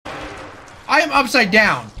I am upside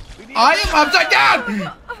down. I am upside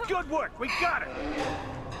down. Good work. We got it.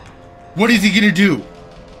 What is he gonna do?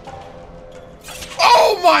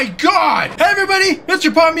 Oh my god! Hey everybody,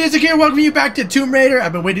 MrPopMusic here. Welcome you back to Tomb Raider.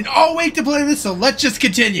 I've been waiting all week to play this, so let's just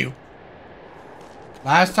continue.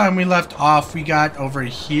 Last time we left off, we got over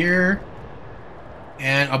here,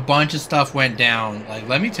 and a bunch of stuff went down. Like,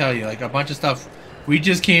 let me tell you, like a bunch of stuff. We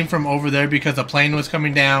just came from over there because a plane was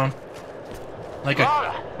coming down. Like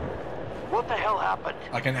Lara, what the hell happened?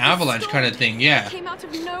 Like an avalanche kind of thing, yeah. It came out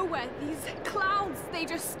of nowhere. These clouds, they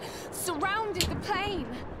just surrounded the plane.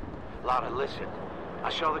 Lara, listen. I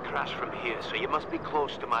saw the crash from here, so you must be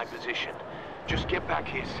close to my position. Just get back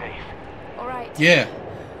here safe. All right. Yeah.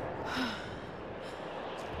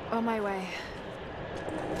 On my way.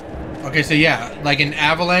 Okay, so yeah, like an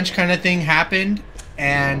avalanche kind of thing happened,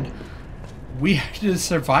 and we had to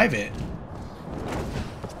survive it.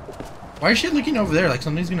 Why is she looking over there like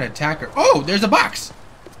something's gonna attack her? Oh, there's a box!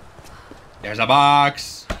 There's a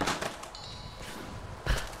box!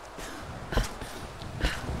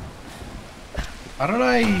 How did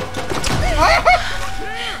I... Ah!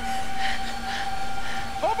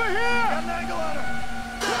 Over here! Got an angle on her.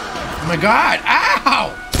 Oh my god!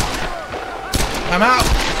 Ow! I'm out!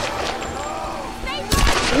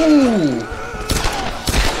 Ooh!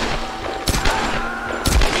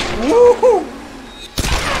 Woo!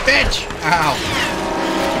 Bitch! Ow!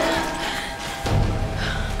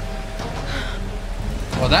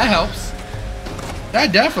 Well, that helps.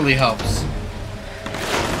 That definitely helps.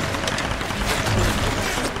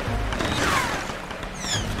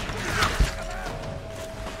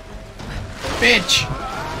 Bitch!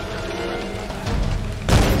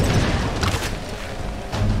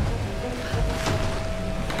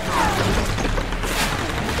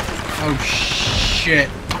 Oh shit!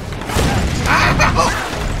 Ow!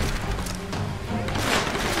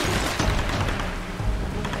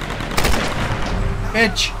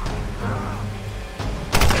 Bitch!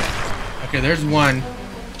 Okay, there's one.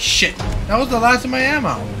 Shit! That was the last of my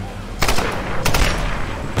ammo.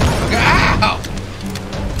 Okay, ow!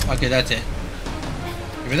 Okay, that's it.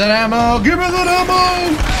 Give me that ammo! Give me that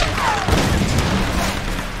ammo!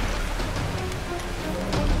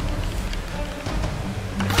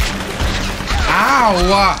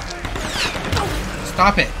 Ow!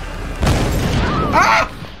 Stop it! Ah!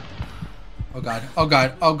 Oh god! Oh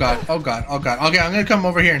god! Oh god! Oh god! Oh god! Okay, I'm gonna come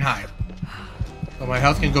over here and hide, so my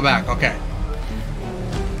health can go back. Okay.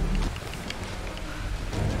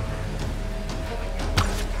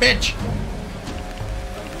 Bitch!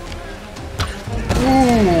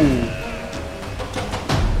 Ooh!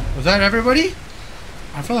 Was that everybody?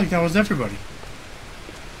 I feel like that was everybody.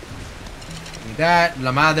 Give me that,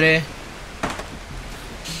 la madre.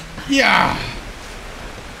 Yeah!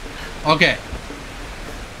 Okay.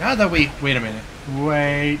 Now that we... Wait a minute.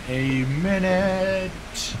 Wait a minute.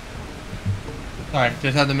 Sorry,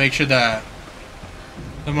 just had to make sure that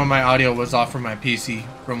some of my audio was off from my PC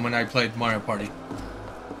from when I played Mario Party.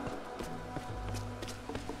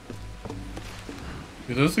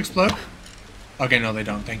 Do those explode? Okay, no they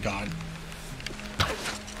don't, thank God.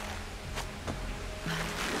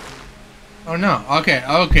 Oh no, okay,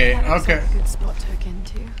 okay, okay. Good spot to hook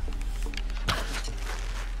into.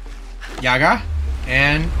 Yaga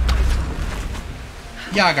and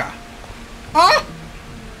Yaga. Ah!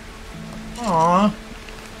 Aww.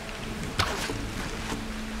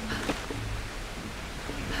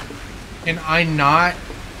 Can I not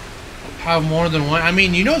have more than one? I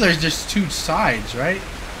mean, you know there's just two sides, right?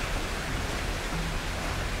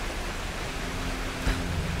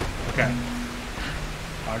 Okay.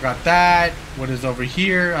 I got that. What is over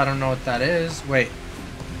here? I don't know what that is. Wait.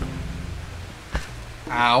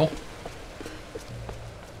 Ow.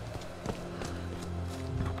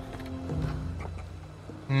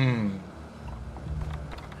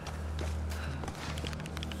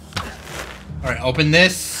 Alright, open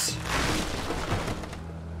this.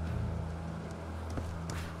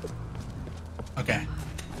 Okay.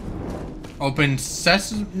 Open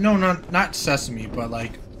sesame. No, not sesame, but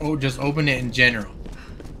like, oh, just open it in general.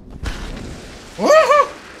 Woohoo!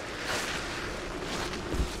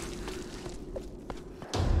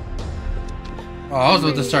 Oh, I was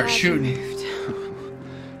about to start shooting.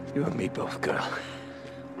 You and me both, girl.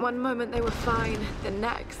 One moment they were fine, the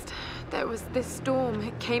next there was this storm.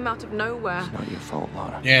 It came out of nowhere. It's not your fault,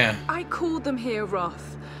 Lara. Yeah. I called them here,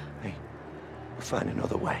 Roth. Hey, we'll find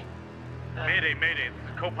another way. Mayday, mayday.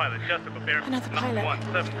 This is co-pilot Jessica Bear. Another pilot.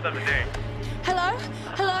 177A. Hello?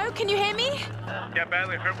 Hello? Can you hear me? Got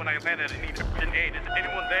badly hurt when I landed and need urgent aid. Is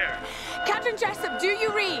anyone there? Captain Jessup, do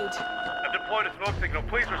you read? I've deployed a smoke signal.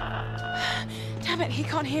 Please Damn it, he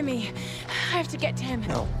can't hear me. I have to get to him.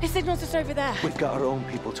 No. His signal's just over there. We've got our own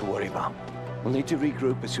people to worry about. We'll need to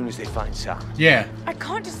regroup as soon as they find Sam. Yeah. I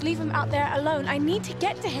can't just leave him out there alone. I need to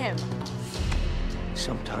get to him.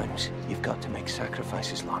 Sometimes you've got to make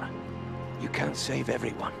sacrifices, Lana. You can't save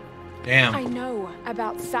everyone. Damn. I know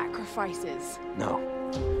about sacrifices. No.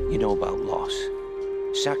 You know about loss.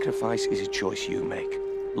 Sacrifice is a choice you make.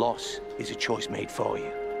 Loss is a choice made for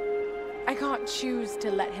you. I can't choose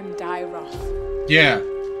to let him die, Roth. Yeah.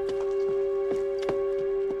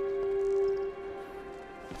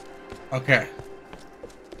 Okay.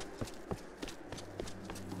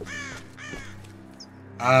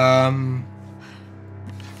 Oh.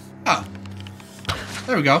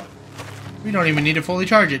 There we go. We don't even need to fully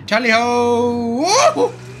charge it. Tally ho!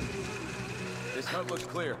 Woo! This hut looks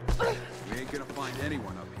clear. We ain't gonna find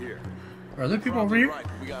anyone up here. Are there people over here? Right,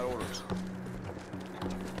 we got orders.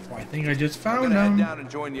 Oh, I think I just I'm found gonna head them. down and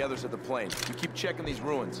join the others at the plane. You keep checking these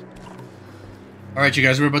ruins. Alright, you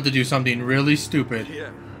guys, we're about to do something really stupid.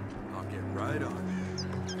 Yeah, I'll get right on it.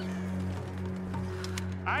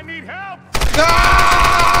 I need help!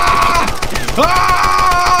 Ah!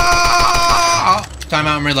 Ah! Time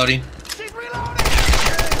out, I'm reloading. She's reloading!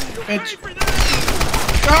 Bitch.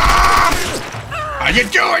 Ah! How you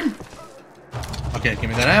doing? Okay, give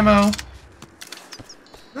me that ammo.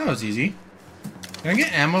 That was easy. Can I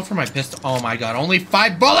get ammo for my pistol? Oh my god, only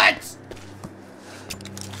 5 bullets!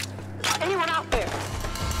 Anyone out there?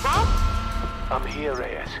 Rob? I'm here,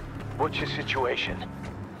 Reyes. What's your situation?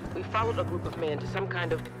 We followed a group of men to some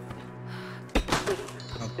kind of...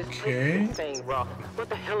 This place Okay. is insane, Rob. What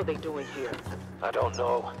the hell are they doing here? I don't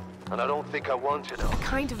know. And I don't think I want to know.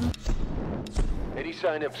 Kind of. Any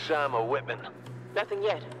sign of Sam or Whitman? Nothing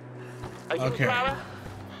yet. Are you Okay. Clara?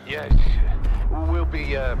 Yes. We'll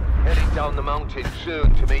be heading down the mountain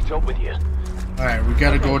soon to meet up with you. Alright, we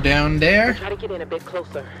gotta go down there. Try to get in a bit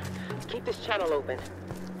closer. Keep this channel open.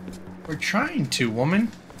 We're trying to, woman.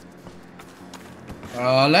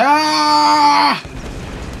 Hola!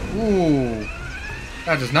 Ooh.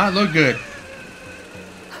 That does not look good.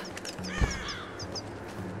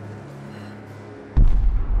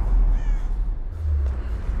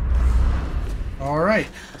 Alright.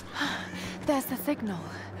 There's the signal.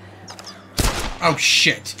 Oh,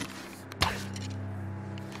 shit.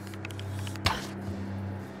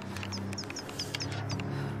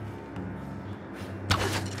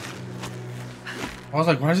 I was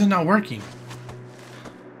like, why is it not working?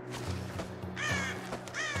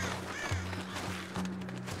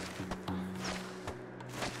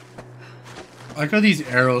 I like how these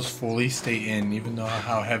arrows fully stay in, even though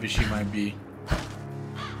how heavy she might be.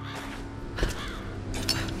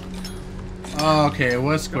 Okay, it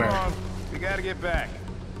was square. Come on, we gotta get back.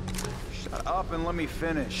 Shut up and let me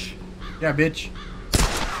finish. Yeah, bitch.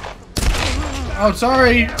 Oh,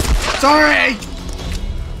 sorry. Sorry.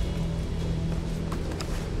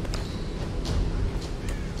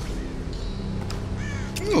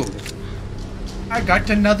 Ooh. I got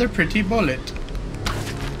another pretty bullet.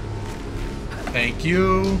 Thank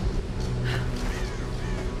you.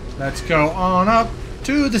 Let's go on up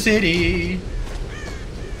to the city.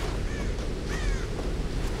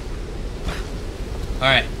 All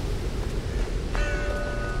right.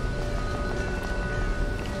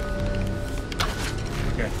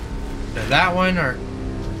 Okay. Is that one or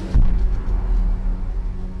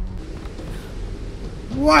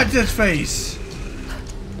what's his face?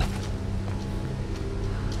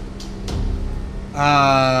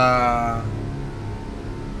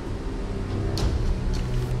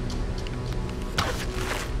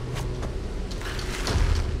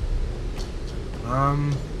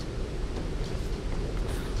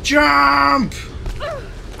 Jump!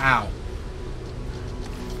 Ow.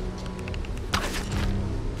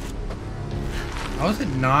 How is it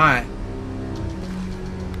not?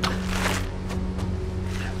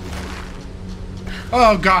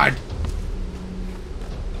 Oh, God.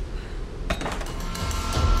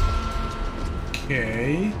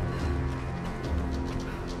 Okay.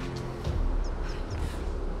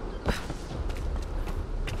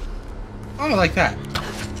 Oh, like that.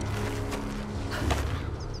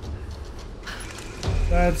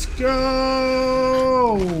 Let's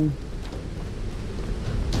go!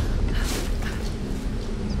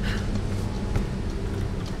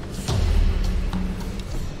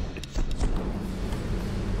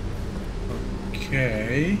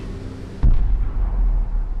 Okay.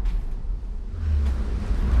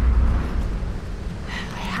 I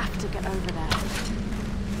have to get over there.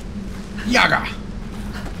 Yaga!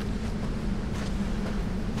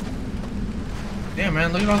 Damn,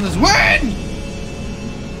 man, look at all this wind!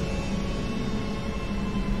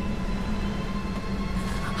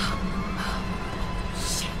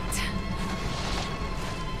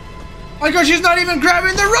 My God, she's not even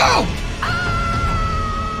grabbing the rope!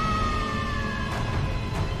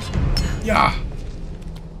 Yeah.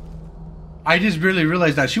 I just really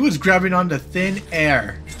realized that she was grabbing onto thin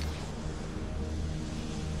air.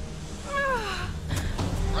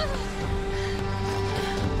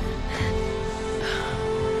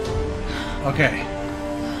 Okay.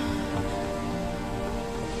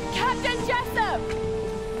 Captain Jessup!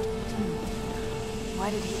 Why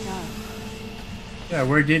did he go? Yeah,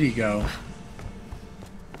 where did he go?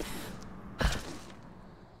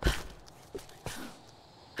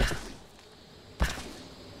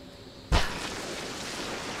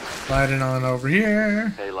 Sliding on over here.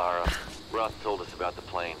 Hey, Lara. Roth told us about the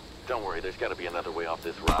plane. Don't worry, there's got to be another way off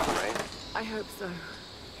this rock, right? I hope so.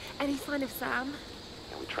 Any sign of Sam?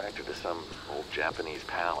 And we tracked her to some old Japanese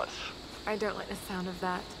palace. I don't like the sound of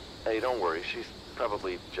that. Hey, don't worry. She's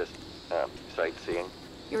probably just, sightseeing.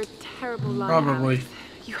 You're a terrible liar. Probably. Alex.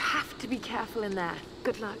 You have to be careful in there.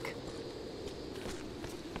 Good luck.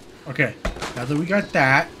 Okay, now that we got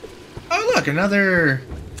that. Oh, look, another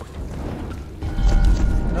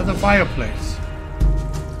fireplace.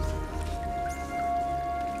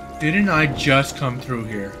 Didn't I just come through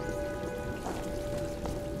here?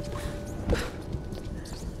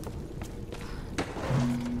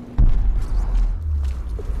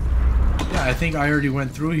 Yeah, I think I already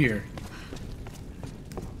went through here.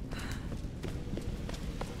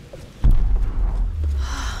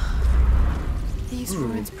 These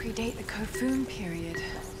ruins predate the Kofun period.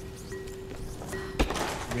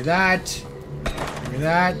 Give me that. Give me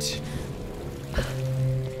that.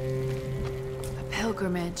 A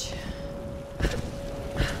pilgrimage.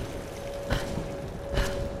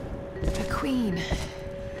 A queen.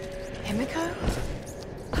 Himiko?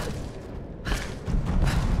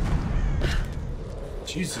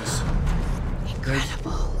 Jesus.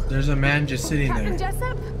 Incredible. There's a man just sitting Captain there.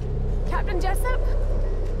 Jessup? Captain Jessup?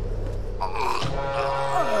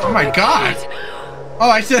 Oh my God! Oh,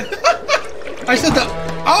 I said, I said the.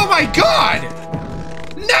 Oh my God!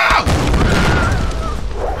 No!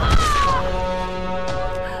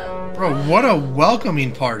 Bro, what a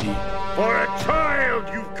welcoming party! For a child,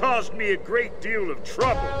 you've caused me a great deal of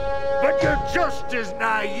trouble, but you're just as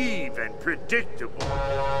naive and predictable.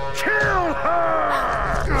 Kill her!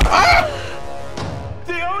 Ah!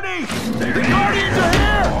 Theone! The Guardians are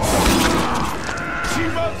here!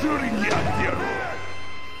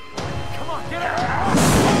 Come on, get out!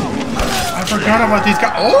 I forgot about these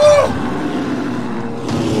guys. Oh!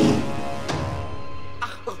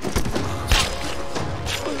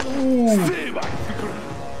 Ooh.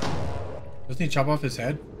 Doesn't he chop off his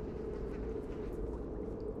head?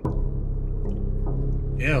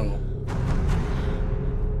 Ew.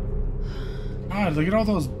 God, look at all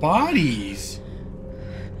those bodies.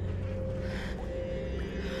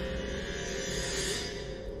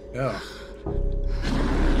 Ugh.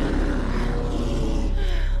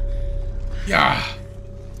 Yeah.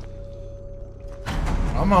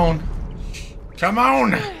 Come on. Come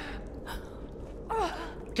on.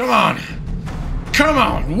 Come on. Come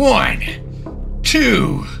on. 1,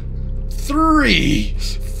 2, 3,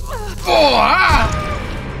 4. Ah!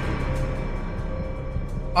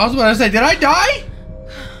 I was about to say, did I die?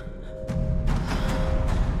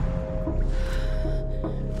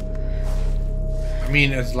 I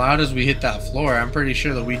mean, as loud as we hit that floor, I'm pretty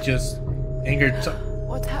sure that we just angered.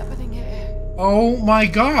 What's happening here? Oh my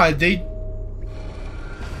God! They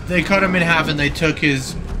cut him in half and they took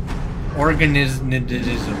his organisms.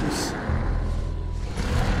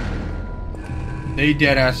 They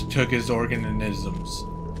deadass took his organisms.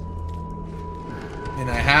 And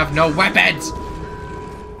I have no weapons!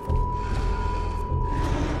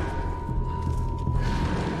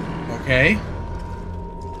 Okay.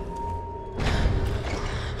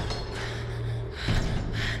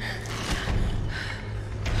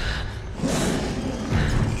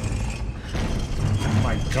 Oh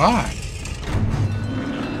my God.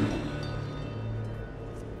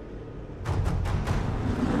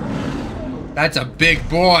 That's a big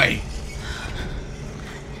boy.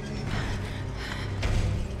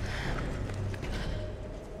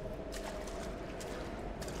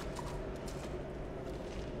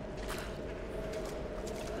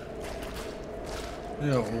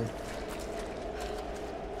 Ew.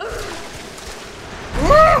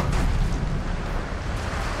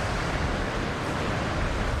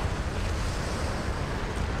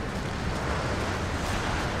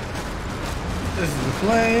 This is the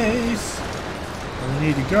place we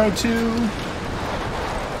need to go to.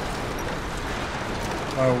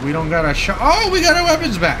 Oh, we don't got a shot. Oh, we got our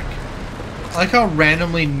weapons back. I like how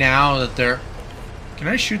randomly now that they're... Can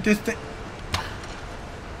I shoot this thing?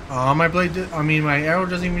 Oh, my blade, my arrow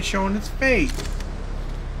doesn't even show in its face.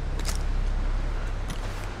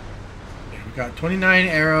 Okay, we got 29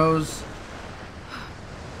 arrows.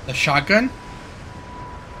 The shotgun?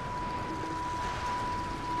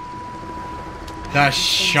 The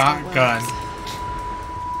shotgun.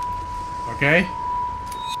 Okay.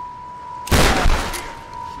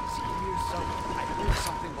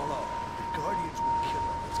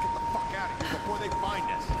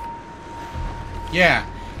 Yeah.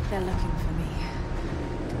 They're looking for me.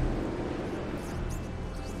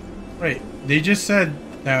 Wait, they just said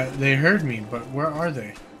that they heard me, but where are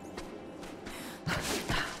they?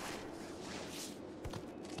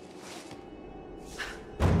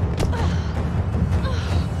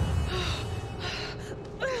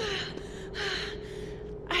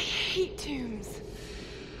 I hate tombs.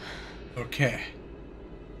 Okay.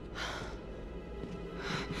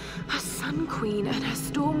 A Sun Queen and her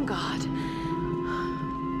Storm Guard.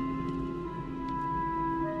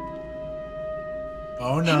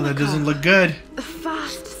 Oh no, that doesn't look good. The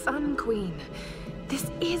first Sun Queen. This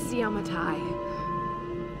is Yamatai.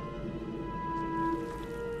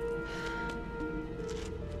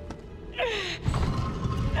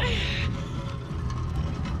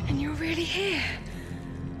 And you're really here.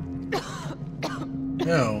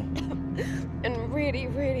 No. And really,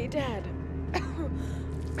 really dead.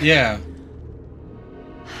 Yeah.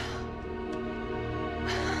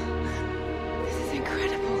 This is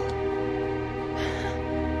incredible.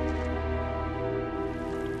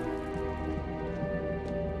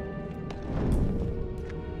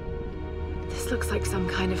 This looks like some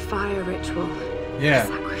kind of fire ritual. Yeah. A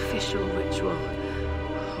sacrificial ritual.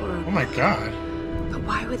 Horrible. Oh my god. But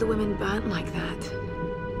why were the women burnt like that?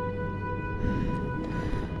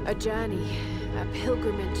 A journey, a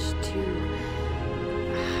pilgrimage to...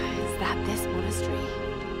 Is that this monastery?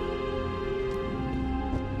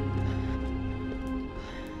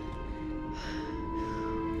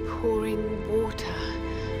 Pouring water.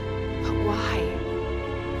 But why?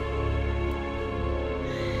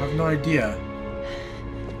 I have no idea.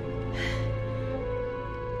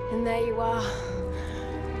 And there you are,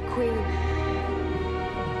 Queen.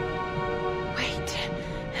 Wait.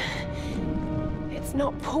 It's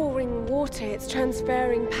not pouring water, it's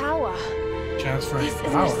transferring power. Transferring This is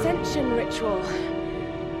an power. ascension ritual.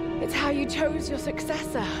 It's how you chose your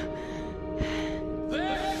successor.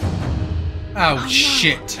 Oh, no.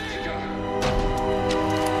 shit.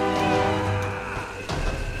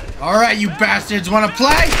 Alright, you bastards, wanna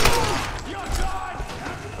play?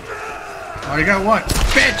 Already got one.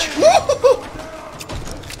 Bitch! Woo!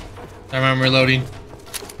 I'm reloading.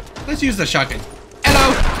 Let's use the shotgun.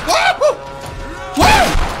 Hello! Woo! Woo!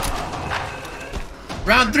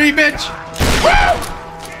 Round 3, bitch! Woo!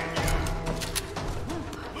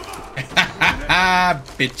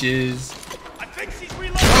 Bitches.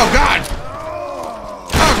 Oh god!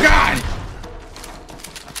 Oh god!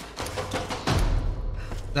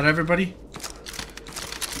 Is that everybody?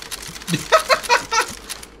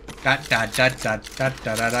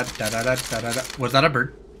 Was that a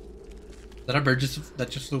bird? Is that a bird that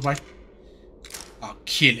just flew by? I'll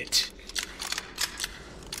kill it.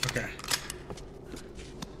 Okay.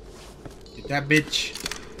 Get that bitch.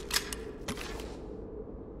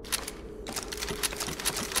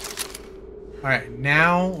 Alright,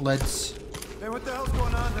 now let's... Hey, what the hell's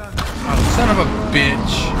going on down there? Oh, son of a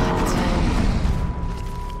bitch.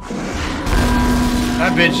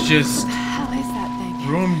 That bitch just What the hell is that thing?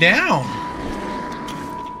 threw him down.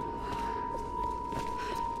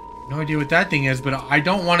 No idea what that thing is, but I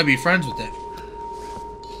don't want to be friends with it.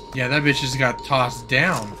 Yeah, that bitch just got tossed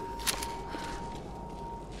down.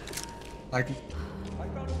 Like...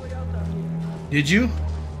 Did you?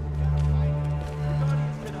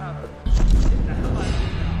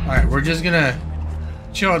 Alright, we're just gonna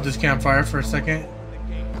chill at this campfire for a second.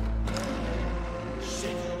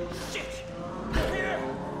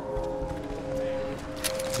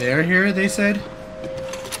 They're here, they said.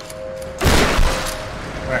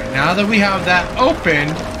 Alright, now that we have that open.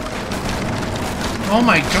 Oh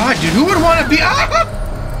my god, dude, who would want to be... Ah!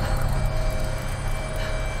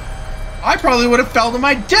 I probably would have fell to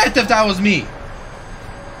my death if that was me.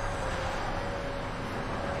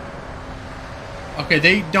 Okay,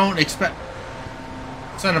 they don't expect...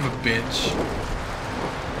 Son of a bitch.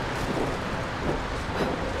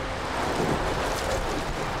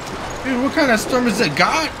 Dude, what kind of storm is it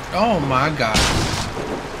got? Oh my god.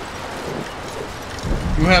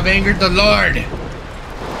 You have angered the Lord.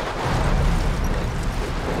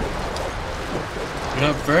 You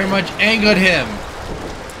have very much angered him.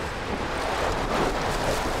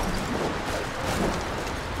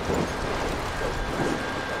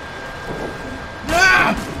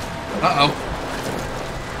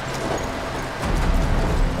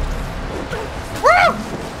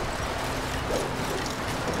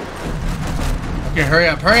 Okay, hurry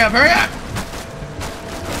up, hurry up, hurry up!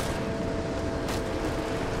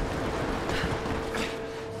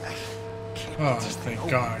 Oh, thank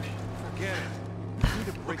God. Forget it. We need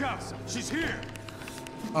to break out. She's here.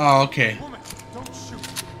 Oh, okay. Woman, don't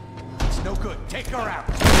shoot. It's no good. Take her out.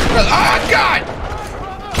 Oh, God!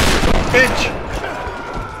 Bitch!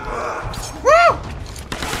 Woo!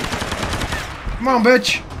 Come on,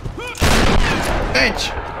 bitch!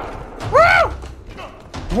 Bitch! Woo!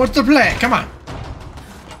 What's the play? Come on!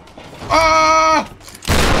 Oh!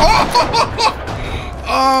 Oh!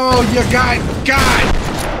 Oh, you got God!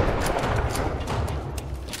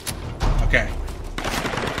 Okay.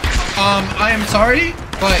 I am sorry,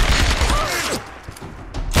 but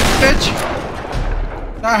bitch,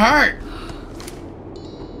 that hurt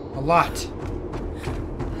a lot.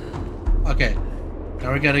 Okay,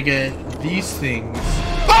 now we gotta get these things.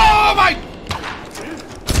 Oh my!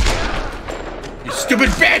 You stupid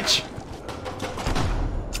bitch!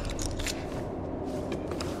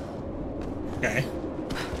 Okay,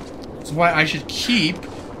 that's why I should keep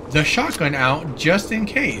the shotgun out just in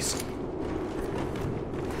case.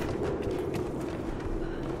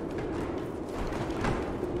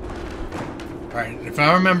 Alright, if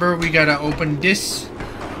I remember, we gotta open this.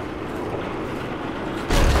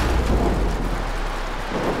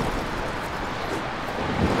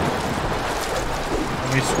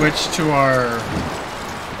 Let me switch to our...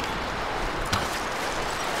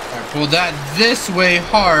 Alright, pull that this way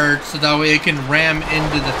hard so that way it can ram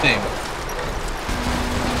into the thing.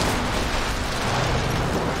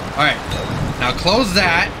 Alright, now close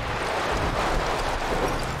that.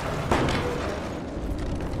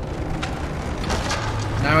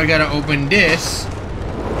 Now I gotta open this.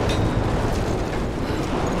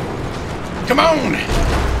 Come on!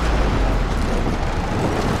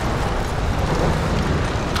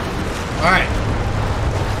 Alright.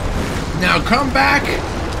 Now come back.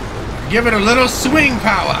 Give it a little swing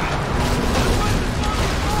power.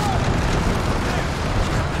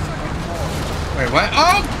 Wait, what?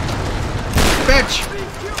 Oh! Bitch!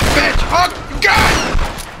 Bitch! Oh, God!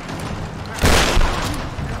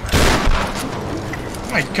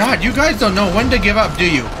 Oh my God, you guys don't know when to give up, do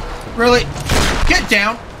you? Really? Get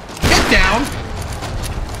down! Get down!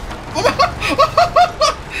 Oh my!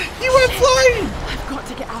 He went flying! I've got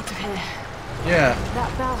to get out of here. Yeah.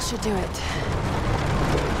 That bell should do it.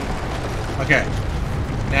 Okay.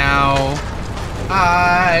 Now,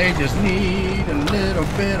 I just need a little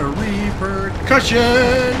bit of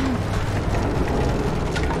repercussion.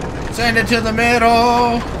 Send it to the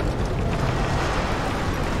middle.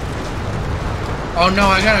 Oh no,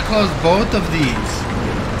 I gotta close both of these.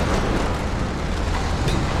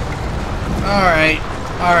 Alright,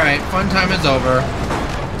 alright, fun time is over.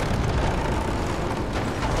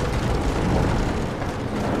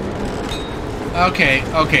 Okay,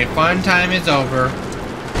 okay, fun time is over.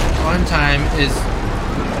 Fun time is...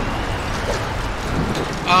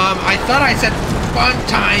 I thought I said fun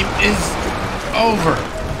time is over.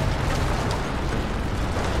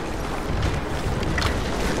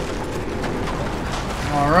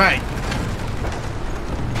 All right.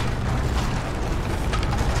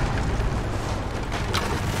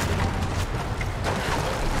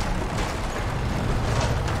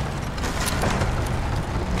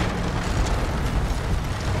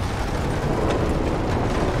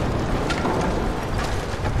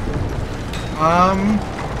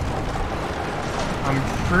 I'm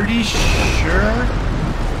pretty sure.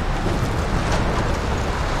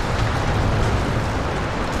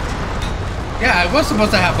 Yeah, I was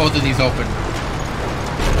supposed to have both of these open.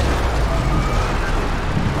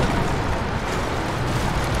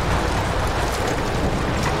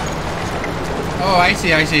 Oh, I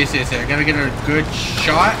see. I gotta get a good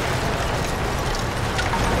shot.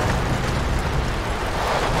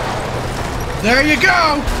 There you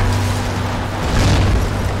go!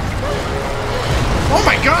 Oh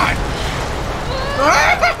my God!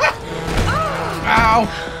 Ow!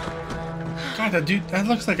 God, that dude, that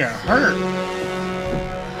looks like it hurt.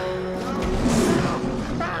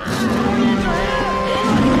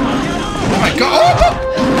 Oh my God!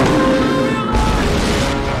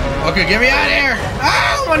 Oh! Okay, get me out of here!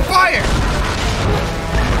 Ah, I'm on fire!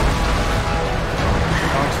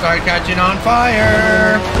 Don't start catching on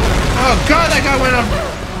fire! Oh God, that guy went up!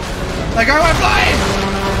 That guy went flying!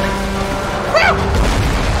 Woo!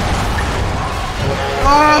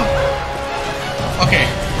 Oh! Okay.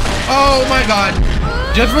 Oh my God!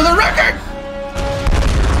 Just for the record!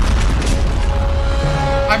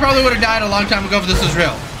 I probably would have died a long time ago if this was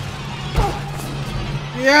real.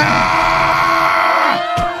 Yeah!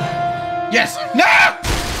 Yes! No!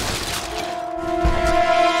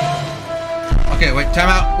 Okay, wait, time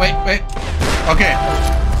out. Wait. Okay,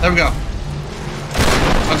 there we go.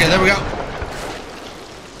 Okay, there we go.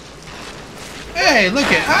 Hey, look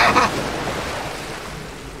at. Ah!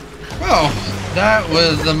 Well, that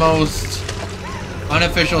was the most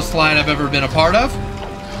unofficial slide I've ever been a part of.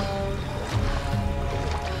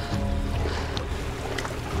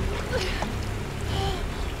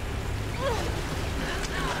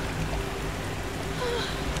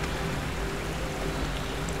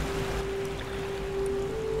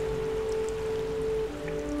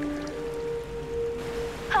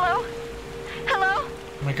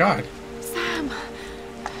 Oh my God. Sam!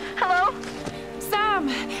 Hello? Sam!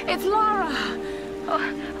 It's Laura!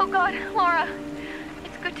 Oh God, Laura.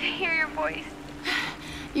 It's good to hear your voice.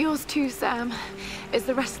 Yours too, Sam. Is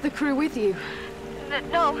the rest of the crew with you?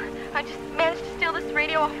 No, I just managed to steal this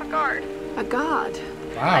radio off a guard. A guard?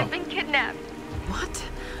 Wow. I've been kidnapped. What?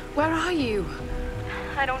 Where are you?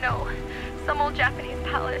 I don't know. Some old Japanese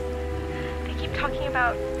palace. They keep talking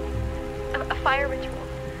about a fire ritual.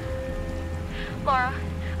 Laura,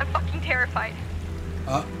 I'm fucking terrified.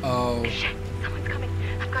 Uh-oh. Shit, someone's coming.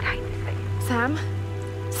 I've got to hide this thing. Sam?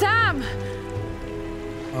 Sam!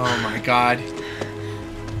 Oh my God.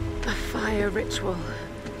 A fire ritual.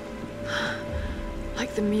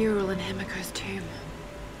 Like the mural in Himiko's tomb.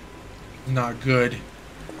 Not good.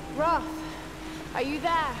 Roth, are you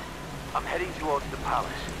there? I'm heading towards the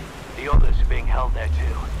palace. The others are being held there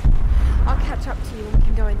too. I'll catch up to you and we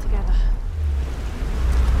can go in together.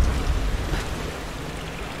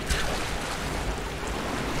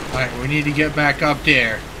 Alright, we need to get back up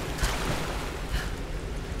there.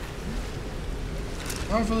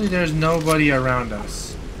 Hopefully there's nobody around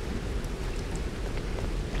us.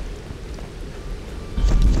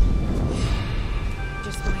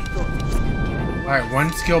 Just when I thought things couldn't get any worse. Alright,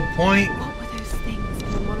 one skill point. What were those things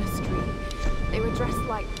in the monastery? They were dressed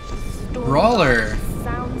like storm Brawler. guards.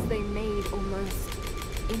 Sounds they made almost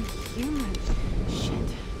inhuman. Shit.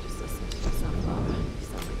 Just listen to yourself, Laura. You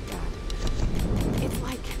sound like Dad. It's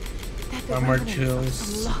like they're the One more remnants kills. of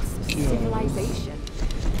some lost Kills. civilization.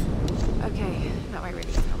 Okay, now I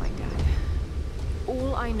really sound like Dad.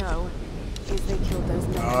 All I know is they killed those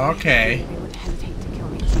men. Okay. They wouldn't hesitate to kill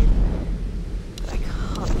me too. But I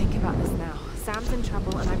can't think about this now. Sam's in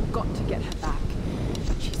trouble and I've got to get her back.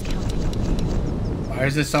 She's counting on me. Why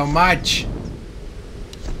is it so much?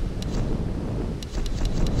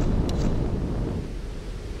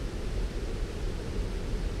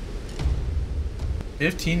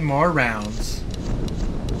 $15 more rounds.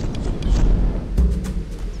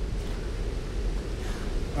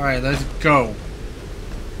 Alright, let's go.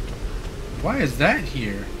 Why is that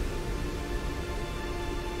here?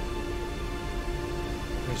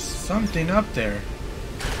 There's something up there.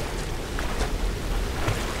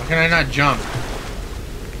 How can I not jump?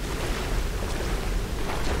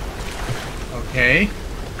 Okay.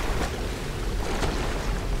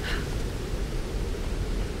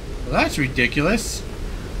 Well, that's ridiculous.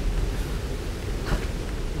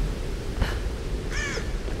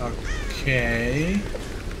 Okay.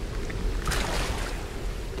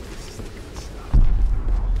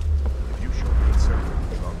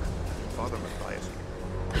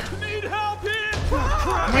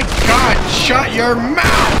 Oh my God, shut your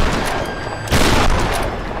mouth!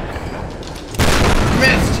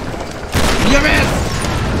 Missed! You missed!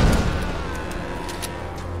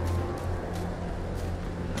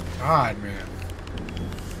 God, man.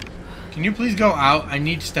 Can you please go out? I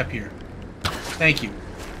need to step here. Thank you.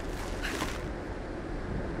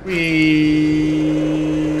 Wee,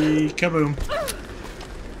 kaboom.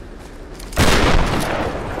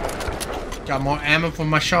 Got more ammo for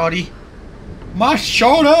my shorty. My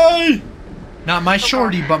shorty! Not my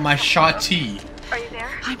shorty, but my shotty. Are you there?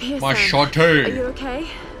 I'm here, My Sam. shorty. Are you okay?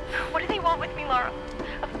 What do they want with me, Laura?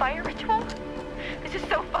 A fire ritual? This is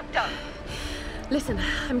so fucked up. Listen,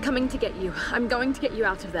 I'm coming to get you. I'm going to get you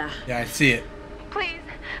out of there. Yeah, I see it. Please,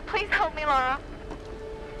 please help me, Laura.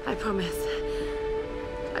 I promise.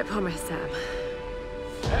 I promise, Sam.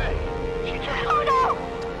 Hey, she just... Oh no!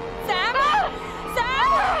 Sam! No!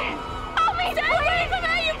 Sam! Help me! Stay away from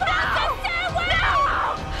her, you bastard! Stay away!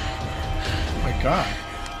 Oh my God.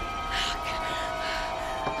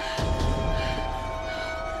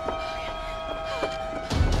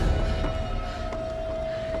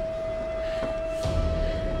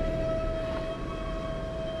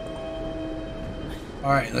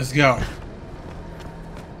 All right, let's go.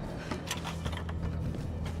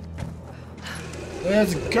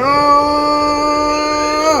 Let's go!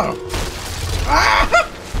 Ah!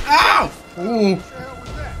 Ow! Ooh.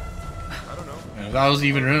 Yeah, that was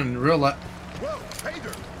even in real life.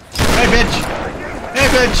 Hey, bitch! Hey,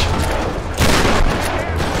 bitch!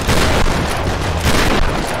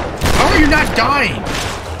 you not dying?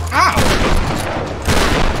 Ow!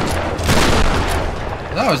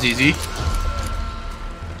 That was easy.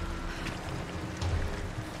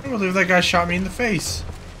 I can't believe that guy shot me in the face.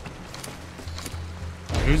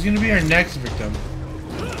 Who's gonna be our next victim?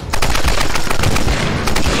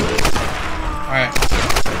 Alright.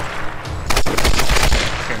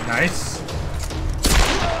 Okay, nice.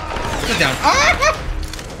 Sit down. Ah!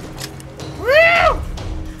 Woo!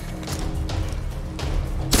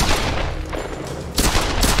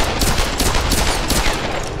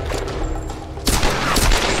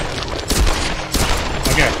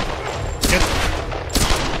 Okay. Get.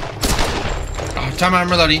 Oh, time I'm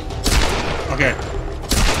reloading. Okay.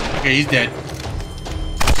 Okay, he's dead.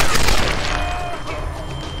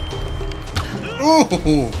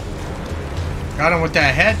 Ooh! Got him with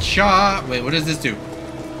that headshot. Wait, what does this do?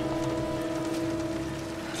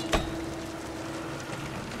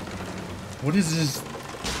 What is this?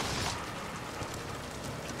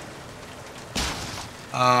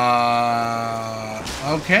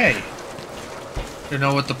 Okay. Don't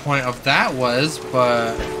know what the point of that was,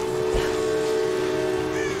 but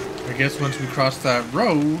I guess once we cross that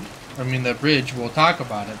road, I mean the bridge, we'll talk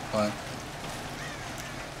about it, but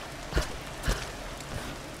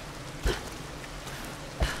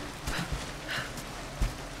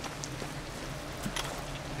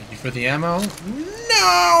thank you for the ammo.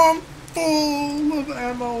 No, I'm full of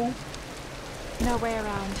ammo. No way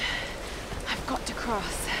around. I've got to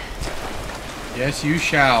cross. Yes, you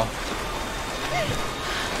shall.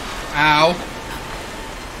 Ow.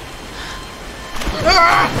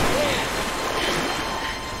 Ah!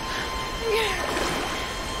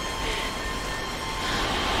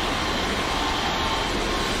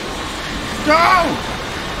 Go!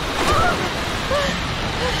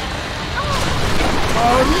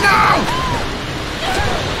 Oh no!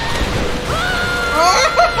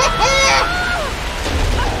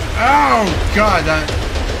 Oh god,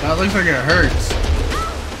 that looks like it hurts.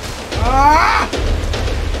 Ah!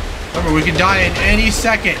 Remember, we can die in any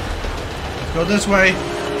second. Let's go this way.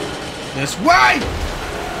 This way!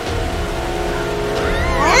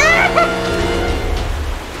 Ah!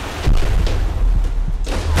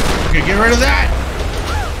 Okay, get rid of that!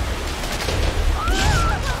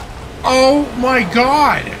 Oh my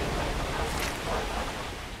god!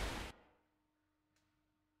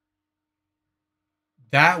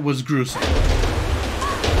 That was gruesome.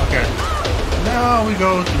 Okay. Now we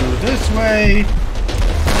go through this way.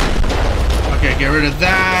 Okay, get rid of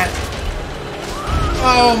that.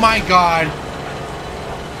 Oh my god.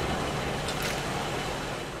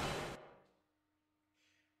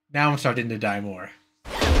 Now I'm starting to die more.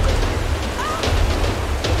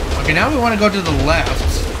 Okay, now we want to go to the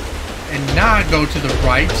left and not go to the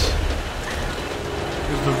right.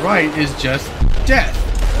 Because the right is just death.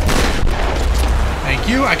 Thank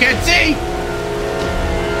you. I can't see.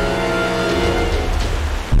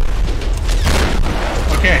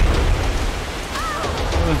 Okay.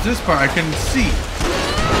 What was this part? I couldn't see.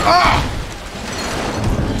 Oh!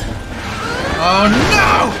 Oh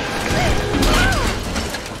no!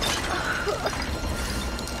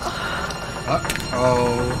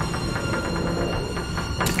 Uh-oh.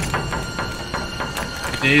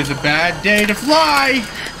 Today is a bad day to fly!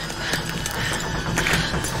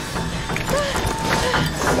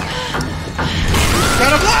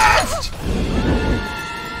 Got a blast!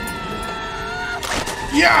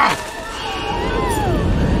 Yeah!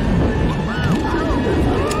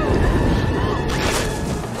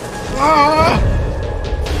 Oh!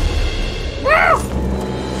 Woo!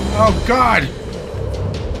 Oh god!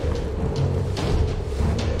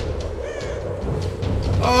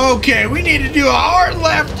 Okay, we need to do a hard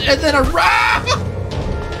left and then a right.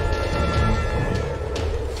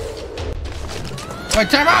 Wait,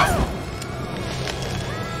 time out!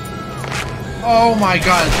 Oh my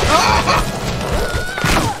god! Ah!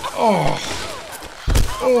 Oh!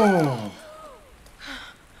 Oh!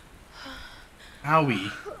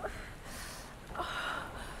 Owie!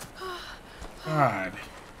 God.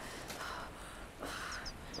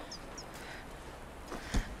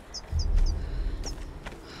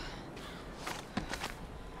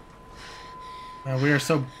 We are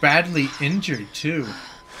so badly injured, too.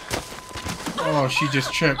 Oh, she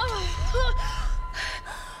just tripped.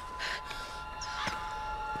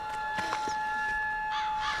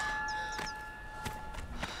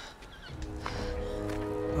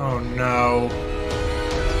 Oh, no.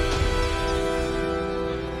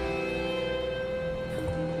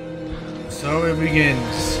 So it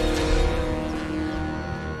begins.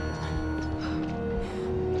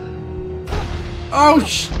 Oh,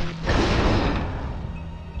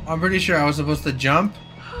 I'm pretty sure I was supposed to jump.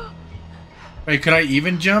 Wait, could I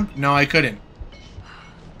even jump? No, I couldn't.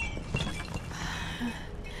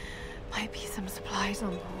 Might be some supplies on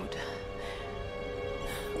board.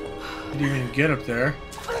 Didn't even get up there.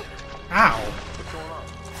 Ow. What's going on?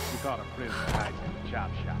 We caught a prisoner hiding in the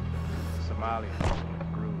chop shop. The Somalians put a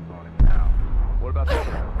groove on him now. What about the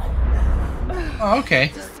other one? Oh, okay.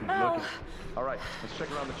 Keep looking. All right, let's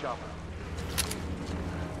check around the chopper.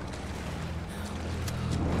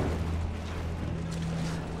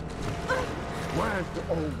 Where's the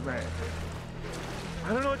old man? I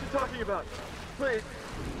don't know what you're talking about. Please.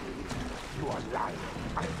 You are lying.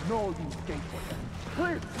 I know you escaped with him.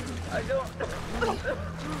 Please. I don't.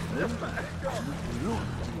 Lose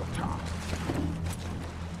your time.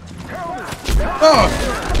 Oh!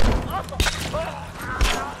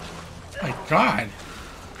 My God.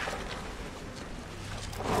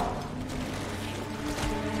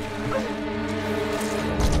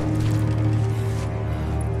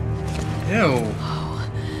 Ew. Oh,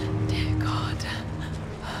 dear God.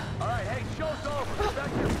 All right, hey, show's over. Get back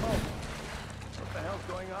to your post. What the hell's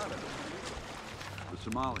going on? The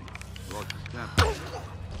Somali lost his temper.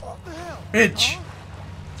 Bitch.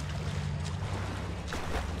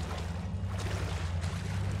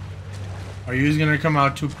 Are you gonna come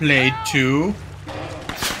out to play too?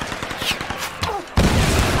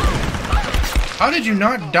 How did you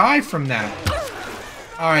not die from that?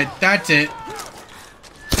 Alright, that's it.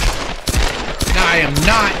 I am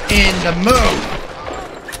not in the mood.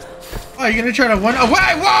 Oh, you're gonna try to run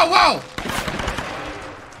away? Whoa, whoa!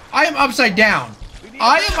 I am upside down.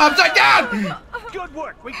 I am upside down! Good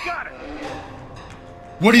work. We got it.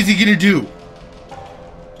 What is he gonna do?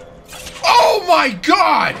 Oh my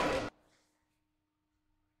God!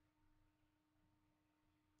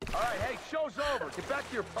 All right, hey, show's over. Get back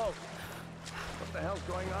to your post. What the hell's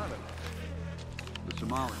going on? The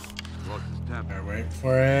Somali lost his temper. Alright, wait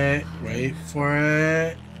for it. Wait for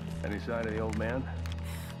it. Any sign of the old man?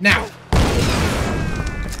 Now.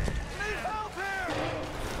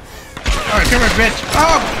 Alright, come here, bitch.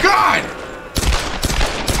 Oh, God!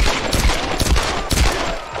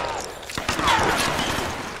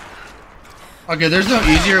 Okay, there's no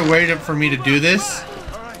easier way for me to do this.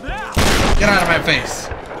 Get out of my face.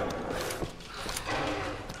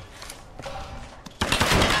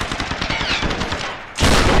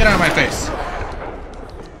 Get out of my face.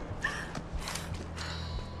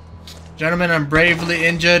 Gentlemen, I'm bravely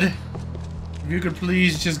injured. If you could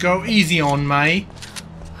please just go easy on me.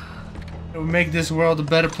 It would make this world a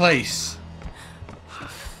better place. Can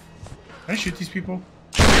I shoot these people?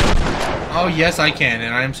 Oh, yes, I can,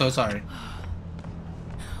 and I am so sorry.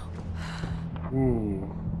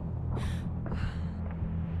 Ooh.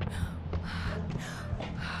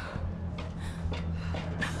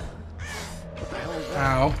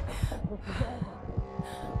 Ow.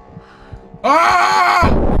 Ah!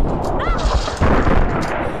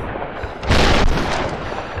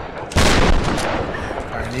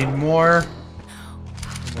 I need more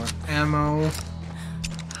ammo.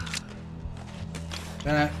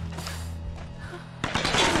 That.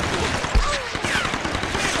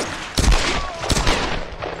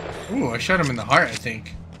 Ooh, I shot him in the heart, I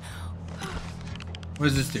think. What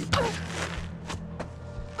does this do?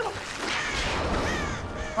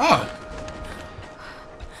 Oh!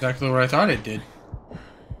 Exactly what I thought it did.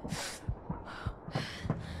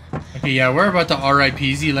 Okay, yeah, we're about to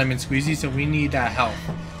RIPZ lemon squeezy, so we need help.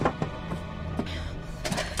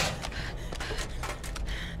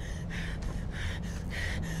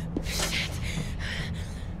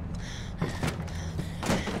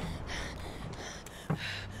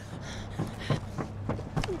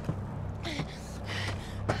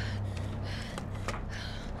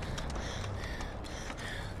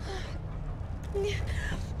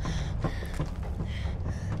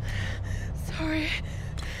 Sorry.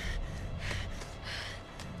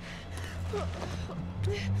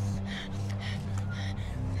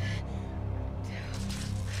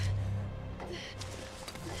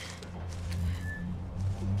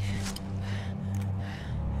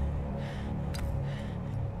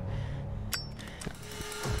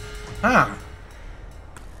 Huh.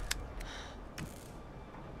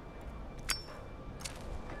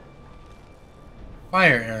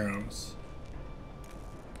 Fire arrows.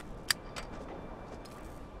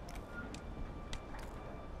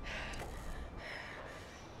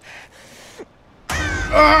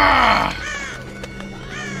 Ah!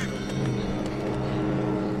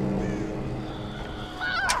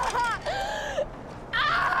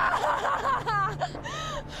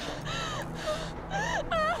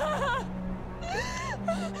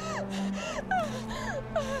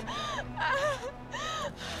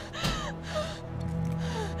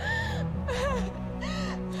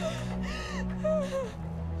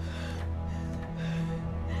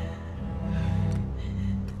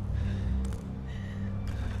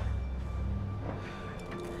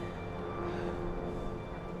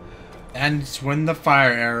 And it's when the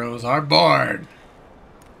fire arrows are born.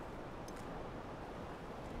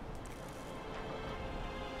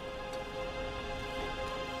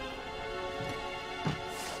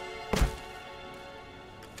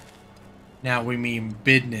 Now we mean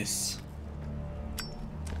business.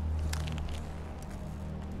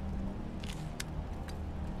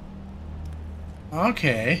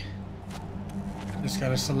 Okay. Just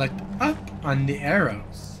gotta select up on the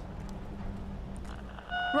arrows.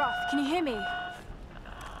 Roth, can you hear me?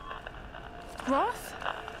 Roth?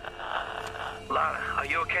 Lara, are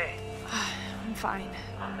you okay? I'm fine.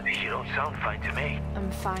 You don't sound fine to me.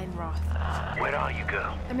 I'm fine, Roth. Where are you,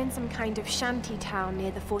 girl? I'm in some kind of shanty town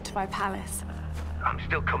near the fortified palace. I'm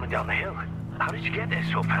still coming down the hill. How did you get there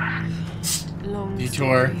so fast? Long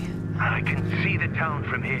Detour. story. I can see the town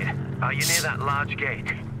from here. Are you near that large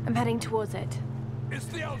gate? I'm heading towards it. It's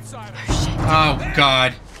the outsider. Oh,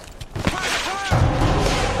 God.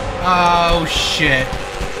 Oh, shit.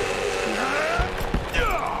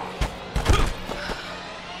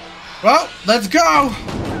 Well, let's go.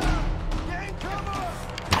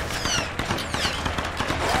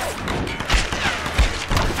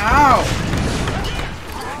 Ow.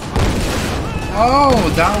 Oh,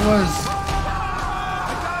 that was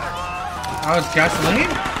gasoline?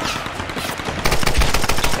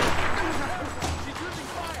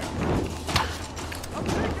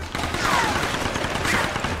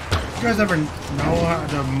 You guys ever know how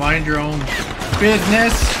to mind your own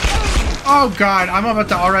business? Oh God, I'm about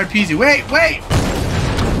to RIP you. Wait!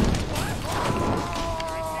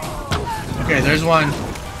 Okay, there's one.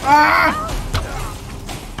 Ah!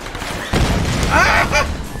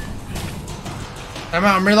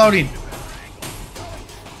 I'm reloading.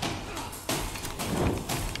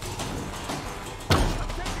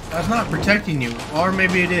 That's not protecting you, or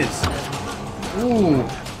maybe it is. Ooh.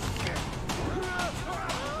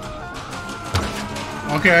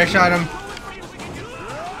 Okay, I shot him.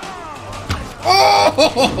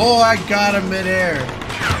 Oh, I got him midair.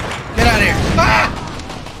 Get out of here. Ah!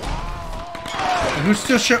 Who's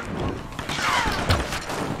still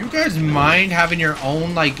You guys mind having your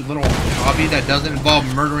own, like, little hobby that doesn't involve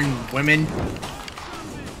murdering women?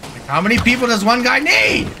 Like, how many people does one guy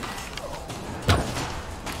need?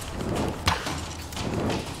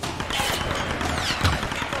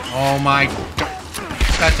 Oh my God.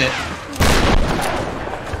 That's it.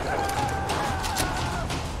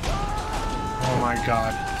 Oh my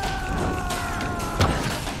God.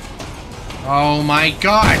 Oh my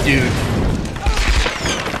God, dude.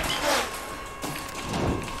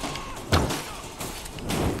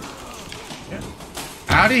 Get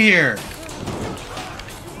out of here.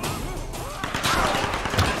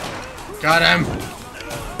 Got him.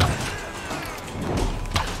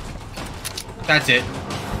 That's it.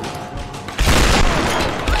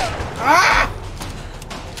 Ah!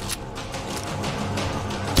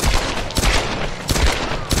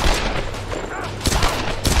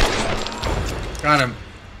 Got him. Is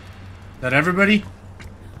that everybody?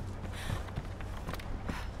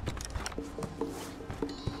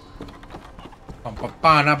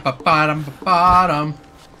 Bottom.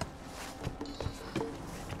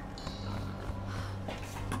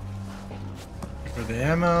 For the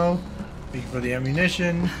ammo, for the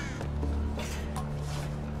ammunition.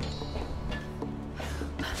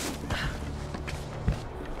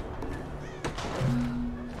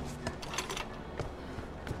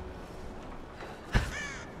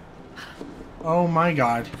 Oh my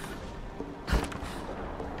God.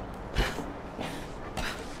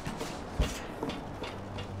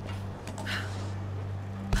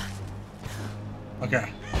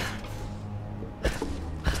 Okay.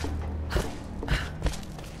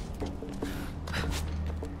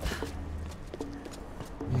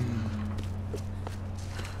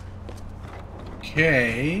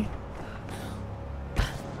 Okay.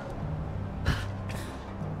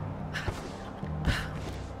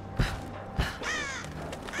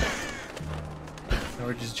 So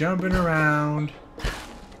we're just jumping around,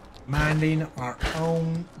 minding our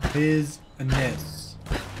own business.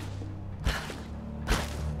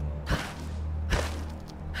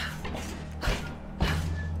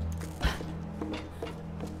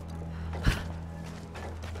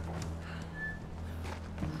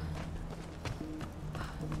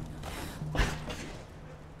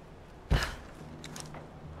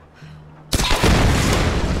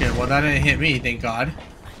 Well, that didn't hit me, thank God.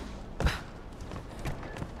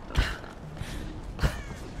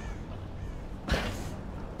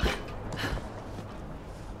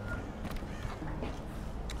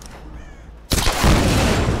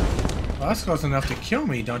 Well, that's close enough to kill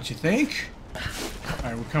me, don't you think?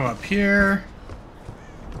 Alright, we'll come up here.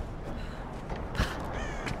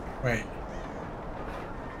 Wait.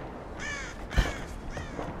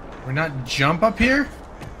 We're not jump up here?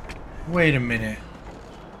 Wait a minute.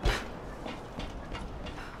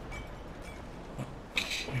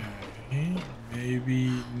 Okay.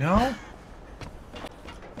 Maybe... No?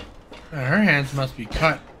 Her hands must be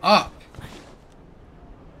cut up.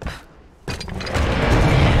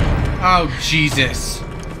 Oh, Jesus.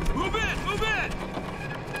 Move in! Move in!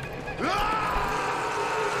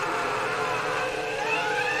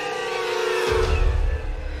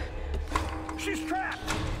 She's trapped.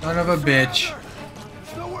 Son of a bitch.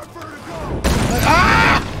 There's nowhere for her to go.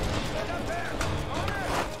 Ah!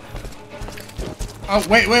 Oh,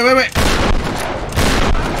 wait, wait, wait, wait.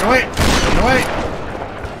 No, wait. No, wait.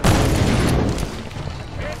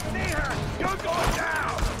 Can't see her. You're going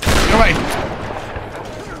down. No, wait.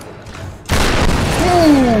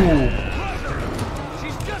 Ooh.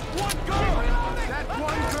 She's just one girl. That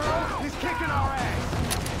one girl is kicking our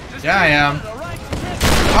ass. Yeah, I am.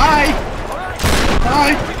 Bye.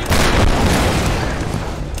 Bye.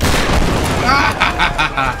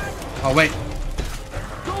 Ah! Oh, wait.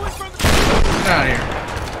 Get out of here.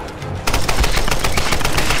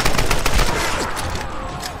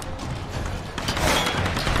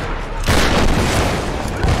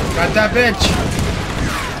 Got that bitch.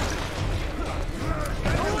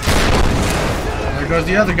 There goes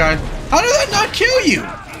the other guy. How did that not kill you?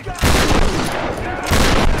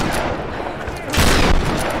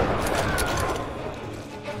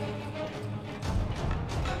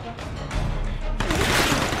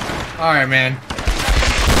 Alright, man.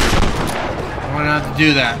 I want not to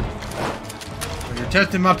do that. You're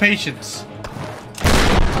testing my patience.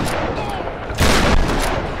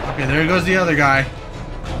 Okay, there goes the other guy.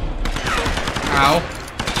 Ow.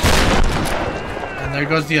 And there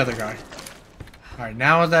goes the other guy. Alright,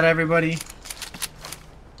 now is that everybody?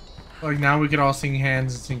 Like, now we could all sing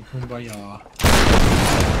hands and sing Kumbaya.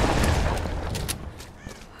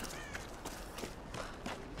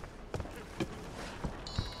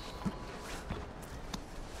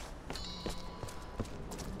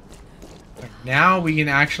 Now we can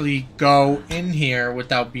actually go in here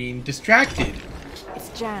without being distracted. It's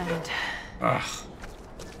jammed. Ugh.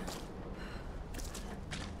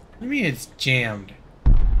 What do you mean it's jammed?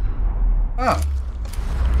 Oh.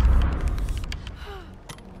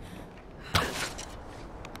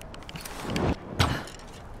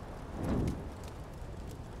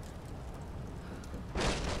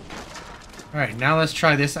 Alright, now let's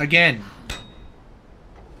try this again.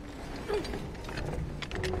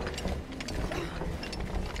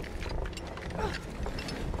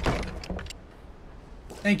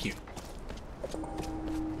 Thank you.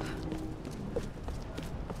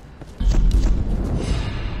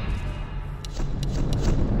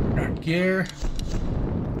 Got gear.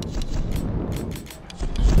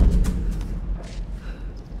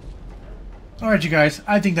 Alright, you guys.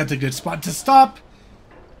 I think that's a good spot to stop.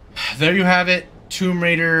 There you have it. Tomb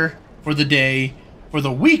Raider for the day. For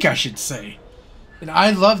the week, I should say. And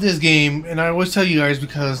I love this game. And I always tell you guys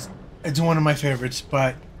because it's one of my favorites.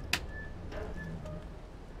 But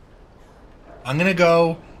I'm gonna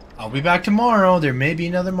go. I'll be back tomorrow. There may be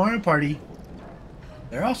another Mario Party.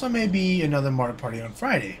 There also may be another Mario Party on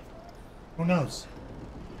Friday. Who knows?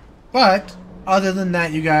 But other than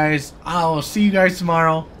that, you guys, I'll see you guys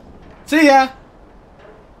tomorrow. See ya!